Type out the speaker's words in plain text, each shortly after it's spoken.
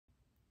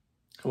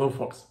Hello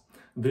folks,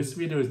 this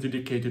video is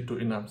dedicated to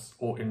enums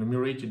or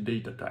enumerated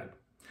data type.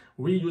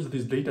 We use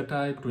this data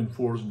type to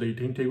enforce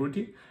data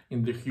integrity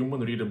in the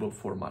human-readable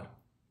format.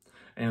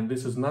 And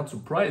this is not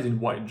surprising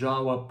why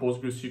Java,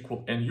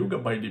 PostgreSQL and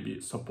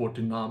YugabyteDB support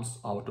enums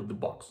out of the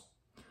box.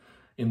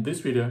 In this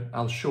video,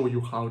 I'll show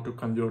you how to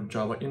convert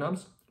Java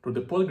enums to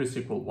the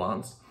PostgreSQL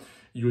ones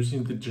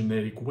using the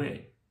generic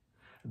way.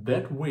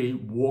 That way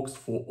works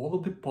for all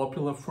of the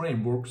popular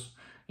frameworks,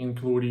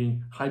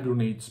 including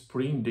Hibernate,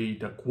 Spring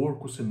Data,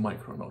 Quarkus, and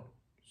Micronaut.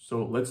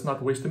 So let's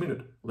not waste a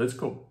minute. Let's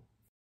go.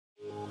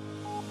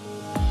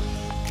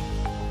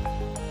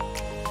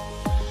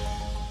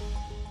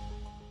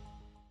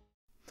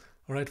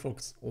 Alright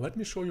folks, let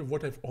me show you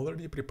what I've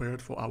already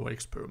prepared for our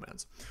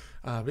experiments.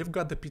 We've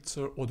got the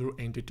pizza order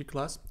entity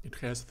class. It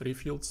has three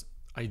fields: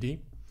 ID,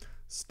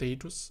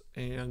 status,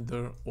 and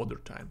the order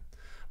time.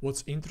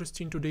 What's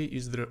interesting today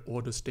is the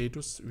order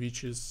status,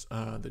 which is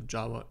the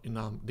Java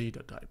enum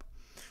data type.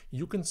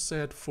 You can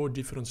set 4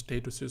 different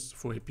statuses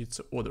for a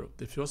pizza order.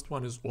 The first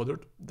one is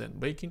ordered, then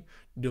baking,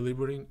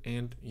 delivering,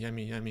 and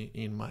yummy yummy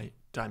in my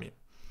tummy.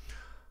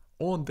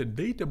 On the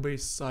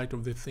database side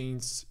of the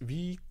things,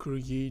 we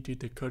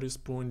created a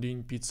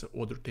corresponding pizza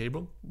order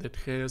table that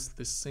has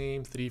the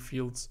same 3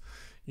 fields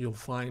you'll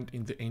find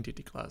in the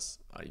entity class: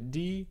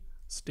 ID,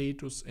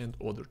 status, and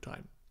order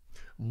time.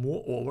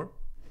 Moreover,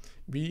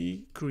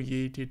 we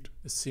created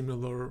a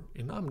similar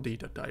enum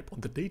data type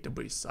on the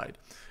database side,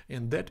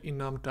 and that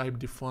enum type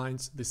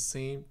defines the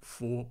same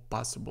 4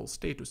 possible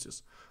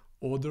statuses: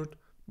 ordered,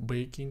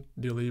 baking,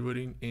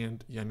 delivering,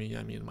 and yummy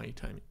yummy in my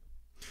tummy.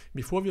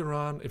 Before we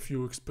run a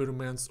few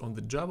experiments on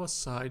the Java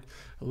side,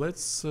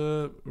 let's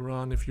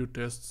run a few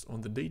tests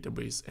on the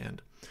database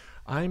end.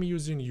 I'm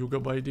using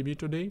YugabyteDB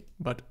today,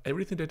 but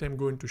everything that I'm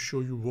going to show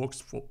you works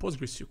for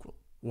PostgreSQL.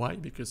 Why?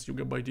 Because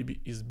YugabyteDB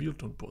is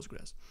built on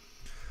Postgres.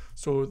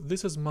 So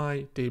this is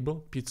my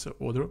table, pizza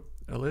order.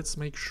 Let's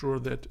make sure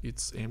that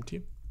it's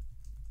empty.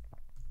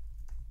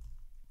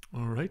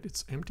 All right,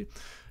 it's empty.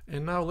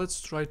 And now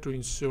let's try to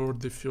insert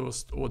the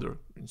first order.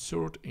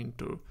 Insert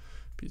into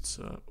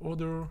pizza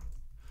order.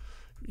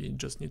 We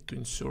just need to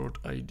insert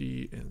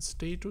ID and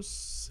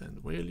status, and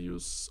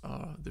values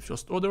are the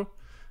first order,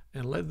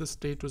 and let the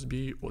status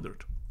be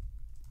ordered.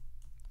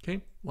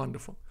 Okay,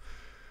 wonderful.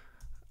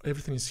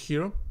 Everything is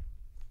here.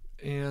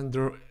 And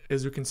there,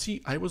 as you can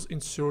see, I was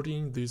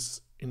inserting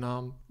this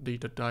enum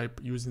data type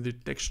using the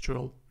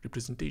textual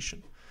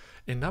representation.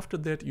 And after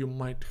that, you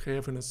might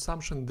have an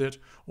assumption that,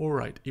 all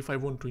right, if I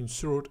want to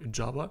insert a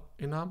Java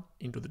enum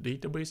into the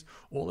database,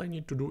 all I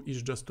need to do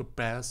is just to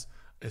pass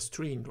a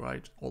string,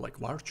 right? Or like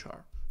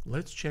varchar.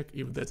 Let's check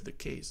if that's the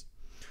case.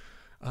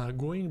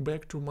 Going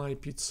back to my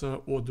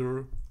pizza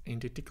order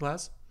entity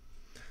class,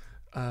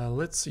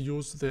 let's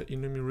use the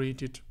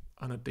enumerated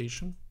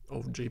annotation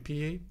of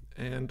JPA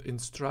and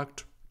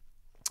instruct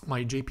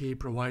my JPA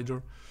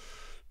provider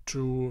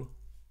to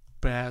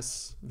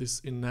pass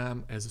this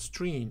enum as a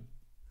string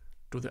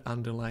to the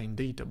underlying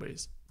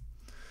database.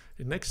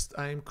 And next,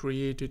 I'm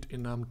created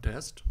enum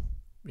test.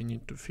 We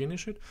need to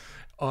finish it.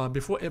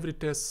 Before every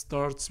test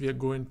starts, we are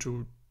going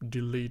to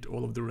delete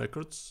all of the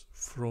records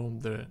from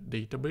the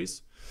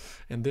database,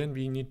 and then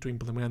we need to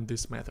implement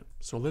this method.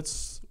 So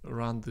let's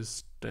run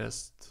this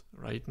test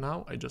right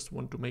now. I just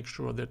want to make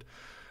sure that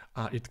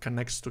it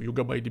connects to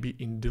YugabyteDB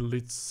and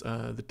deletes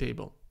the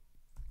table.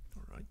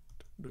 All right,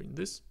 doing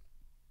this.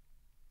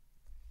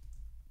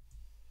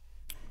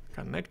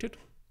 Connected.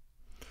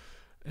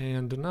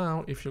 And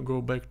now if you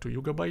go back to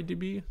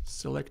YugabyteDB,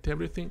 select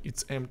everything,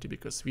 it's empty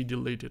because we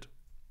deleted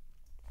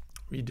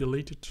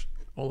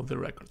all of the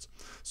records.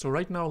 So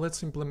right now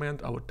let's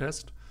implement our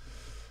test.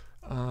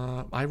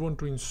 I want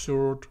to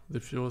insert the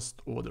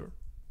first order.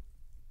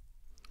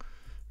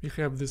 We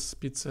have this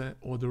pizza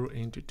order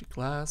entity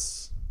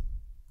class.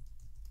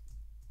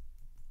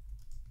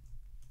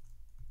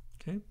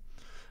 Okay,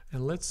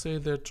 and let's say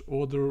that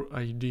order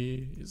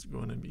ID is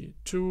going to be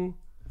 2,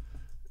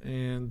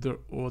 and the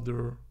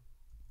order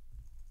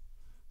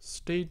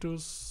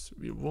status,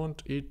 we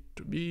want it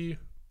to be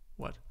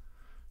what?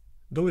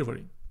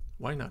 Delivering.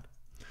 Why not?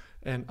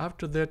 And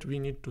after that, we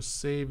need to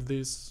save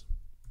this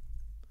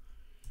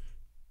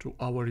to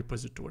our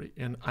repository,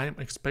 and I'm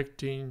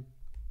expecting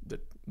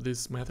that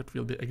this method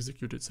will be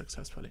executed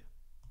successfully.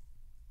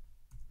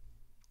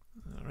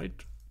 All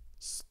right,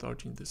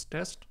 starting this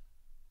test.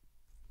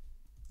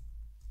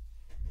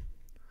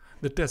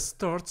 The test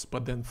starts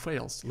but then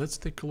fails. Let's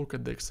take a look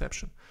at the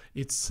exception.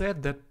 It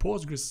said that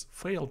Postgres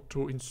failed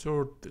to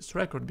insert this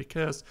record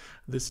because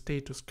the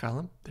status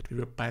column that we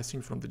were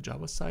passing from the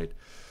Java side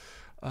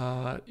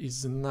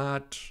is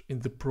not in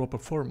the proper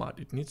format.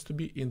 It needs to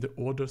be in the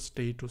order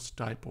status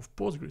type of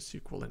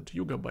PostgreSQL and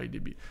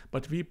YugabyteDB,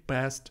 but we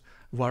passed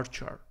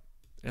varchar,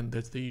 and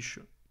that's the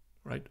issue,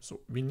 right? So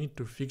we need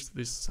to fix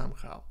this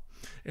somehow.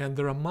 And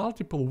there are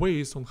multiple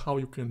ways on how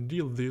you can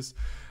deal with this,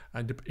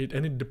 and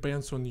it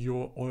depends on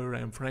your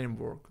ORM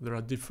framework. There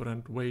are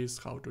different ways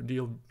how to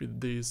deal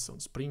with this on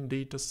Spring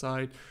Data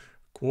side,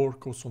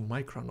 Quarkus, on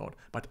Micronaut,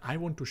 but I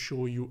want to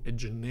show you a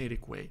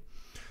generic way.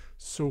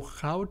 So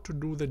how to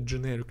do that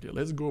generically?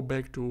 Let's go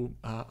back to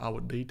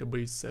our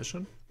database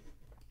session.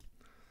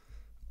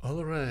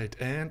 All right,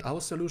 and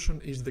our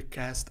solution is the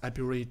cast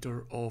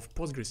operator of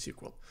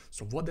PostgreSQL.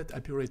 So what that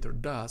operator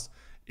does,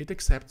 it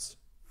accepts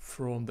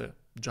from the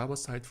Java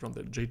side, from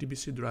the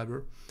JDBC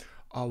driver,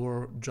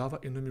 our Java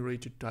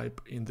enumerated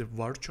type in the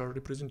varchar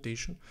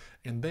representation,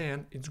 and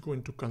then it's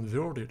going to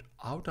convert it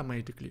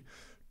automatically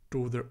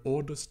to the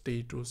order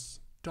status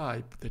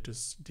type that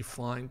is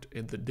defined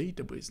at the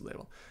database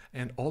level.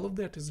 And all of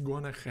that is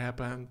gonna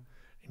happen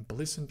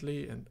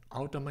implicitly and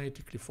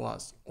automatically for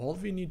us. All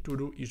we need to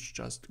do is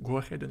just go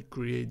ahead and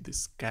create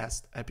this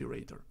cast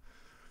operator.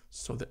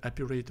 So the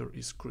operator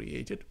is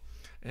created,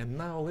 and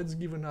now let's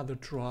give another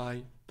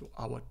try to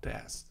our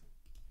test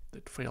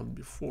that failed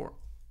before.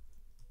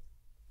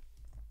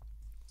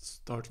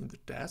 Starting the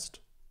test.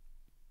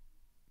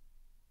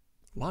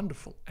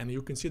 Wonderful, and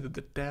you can see that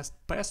the test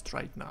passed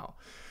right now.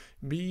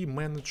 We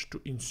managed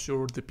to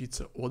insert the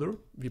pizza order.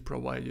 We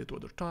provided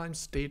order time,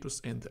 status,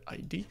 and the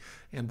ID,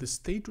 and the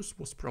status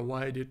was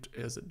provided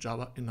as a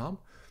Java enum.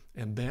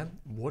 And then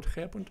what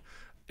happened?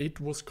 It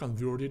was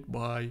converted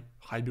by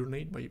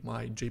Hibernate, by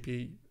my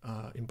JPA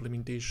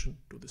implementation,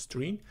 to the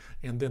string,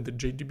 and then the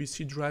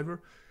JDBC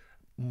driver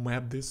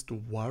mapped this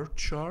to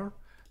varchar,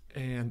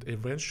 and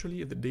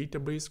eventually the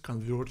database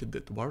converted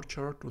that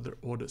varchar to the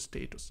order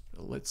status.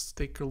 Let's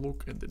take a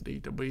look at the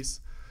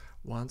database.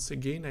 Once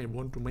again, I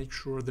want to make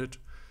sure that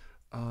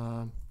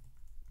the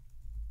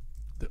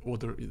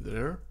order is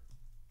there.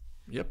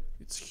 Yep,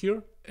 it's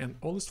here, and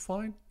all is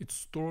fine. It's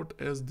stored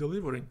as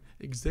delivering,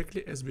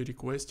 exactly as we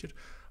requested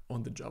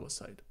on the Java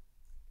side.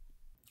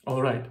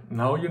 All right,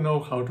 now you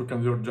know how to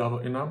convert Java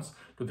enums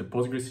to the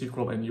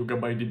PostgreSQL and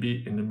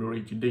YugabyteDB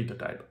enumerated data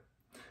type.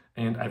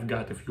 And I've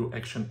got a few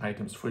action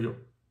items for you.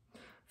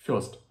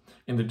 First,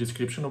 in the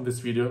description of this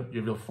video,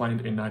 you will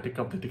find an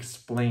article that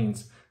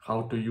explains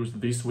how to use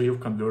this way of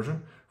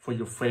conversion for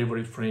your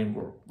favorite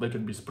framework, let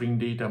it be Spring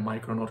Data,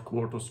 Micronaut,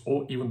 Quarkus,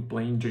 or even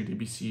plain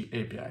JDBC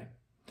API.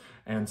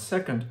 And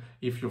second,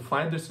 if you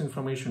find this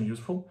information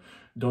useful,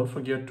 don't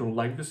forget to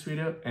like this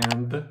video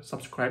and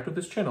subscribe to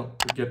this channel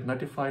to get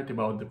notified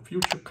about the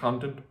future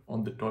content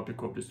on the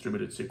topic of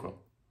distributed SQL.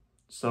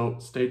 So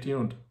stay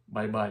tuned.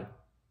 Bye-bye.